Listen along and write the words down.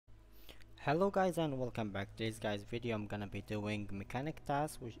Hello guys and welcome back. Today's guys video I'm gonna be doing mechanic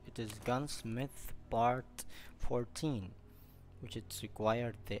task, which it is gunsmith part 14, which it's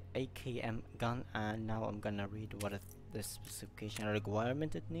required the AKM gun. And now I'm gonna read what is the specification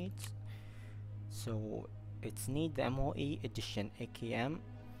requirement it needs. So it's need the MOE edition AKM,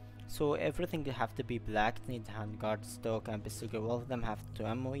 so everything will have to be black. It needs handguard, stock and pistol grip. All of them have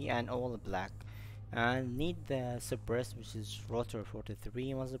to MOE and all black. And need the suppress, which is Rotor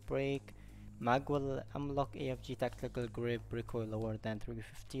 43 muzzle brake, Magpul M-LOK AFG tactical grip, recoil lower than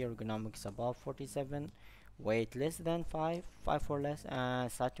 350, ergonomics above 47, weight less than 5 or less,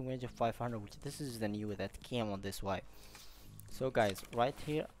 and starting range of 500, which this is the new that came on this wipe. So guys, right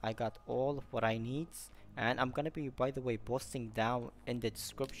here I got all of what I need, and I'm gonna be, by the way, posting down in the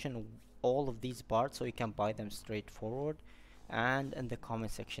description all of these parts so you can buy them straightforward, and in the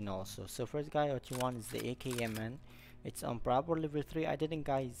comment section also. So first guy, what you want is the AKMN. It's on proper level 3. I didn't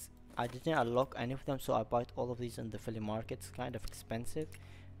unlock any of them, so I bought all of these in the flea market. It's kind of expensive,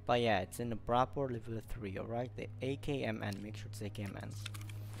 but yeah, it's in a proper level 3. Alright, the AKMN, make sure it's AKMN.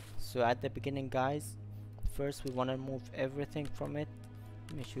 So at the beginning guys, first we want to remove everything from it.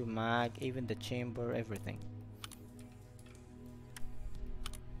 Make sure mag, even the chamber, everything.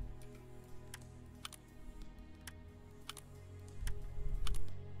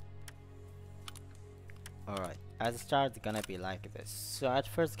 Alright, as a start, it's gonna be like this. So at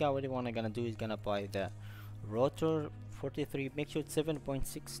first guy, what you wanna gonna do is gonna buy the Rotor 43. Make sure it's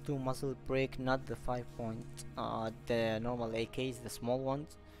 7.62 muzzle brake, not the 5 point, the normal AKs, the small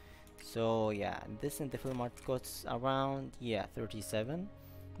ones. So yeah, this in the film market costs around 37.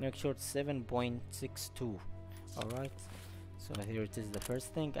 Make sure it's 7.62. Alright, so here it is, the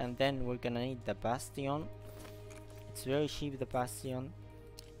first thing. And then we're gonna need the Bastion. It's very cheap, the Bastion.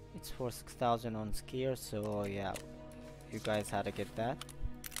 It's for 6,000 on Skier, so yeah, you guys had to get that.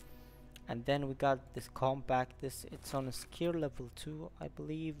 And then we got this compact. It's on a Skier level 2, I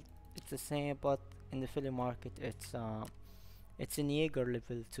believe. It's the same, but in the Philly market it's in Jaeger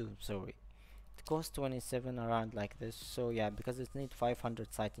level 2, sorry. It costs 27, around like this. So yeah, because it needs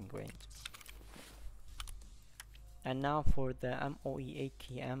 500 sighting range. And now for the MOE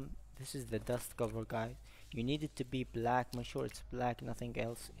AKM, this is the dust cover guys. You need it to be black, make sure it's black, nothing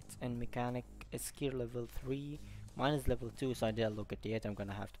else. It's in mechanic, it's gear level 3, mine is level 2, so I didn't look at it yet. I'm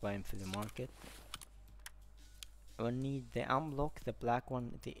gonna have to buy them for the market. We'll need the M-LOK, the black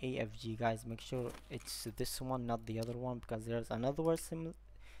one, the AFG guys. Make sure it's this one, not the other one, because there's another one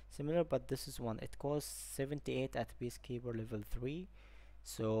similar, but this is one. It costs 78 at Peacekeeper level 3,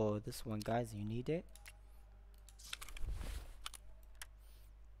 so this one guys, you need it.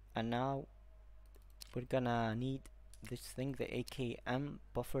 And now we're gonna need this thing, the AKM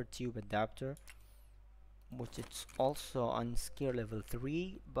buffer tube adapter, which it's also on skill level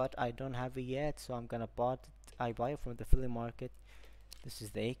 3, but I don't have it yet, so I'm gonna buy it from the flea market. This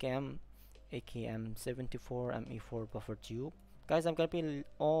is the AKM 74 ME4 buffer tube guys. I'm gonna be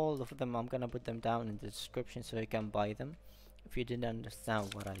all of them, I'm gonna put them down in the description so you can buy them if you didn't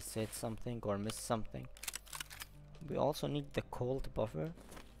understand what I said something or missed something. We also need the Colt Buffer.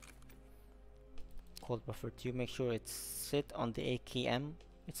 Colt Buffer tube, make sure it's sit on the AKM.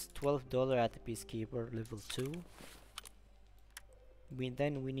 It's $12 at the Peacekeeper level 2.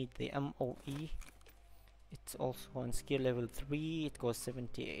 Then we need the MOE. It's also on skill level 3. It costs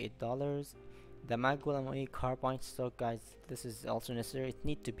 $78. The Magpul MOE Carbine stock guys, this is also necessary. It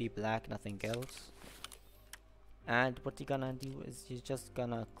need to be black, nothing else. And what you're gonna do is you're just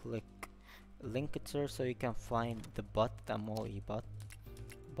gonna click link it here so you can find the bot, the MOE bot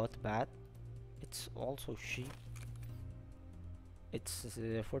bat. It's also cheap. It's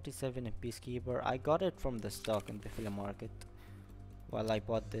 47 in Peacekeeper. I got it from the stock in the flea market. While I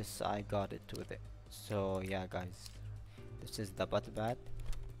bought this, I got it with it. So yeah guys, this is the butt bat.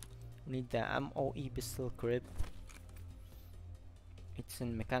 We need the MOE pistol grip. It's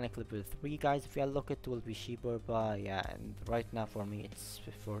in mechanic level 3 guys. If you look, it will be cheaper, but yeah, and right now for me it's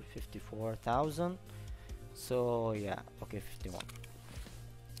for 54,000. So yeah, okay, 51.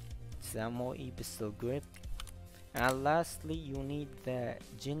 The MOE pistol grip. And lastly, you need the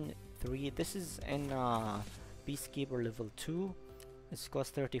Gen 3. This is in Peacekeeper level 2. It's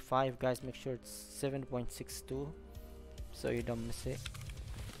cost 35 guys. Make sure it's 7.62 so you don't miss it.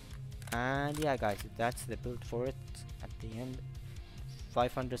 And yeah guys, that's the build for it at the end.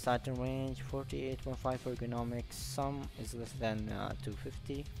 500 sighting range, 48.5 ergonomics, some is less than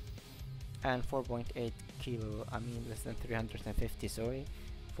 250, and 4.8 kilo, I mean less than 350, sorry,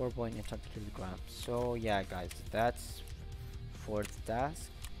 4.8 kilograms. So yeah guys, that's for the task.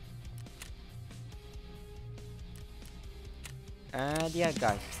 And yeah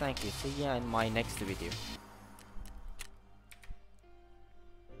guys, thank you, see ya in my next video.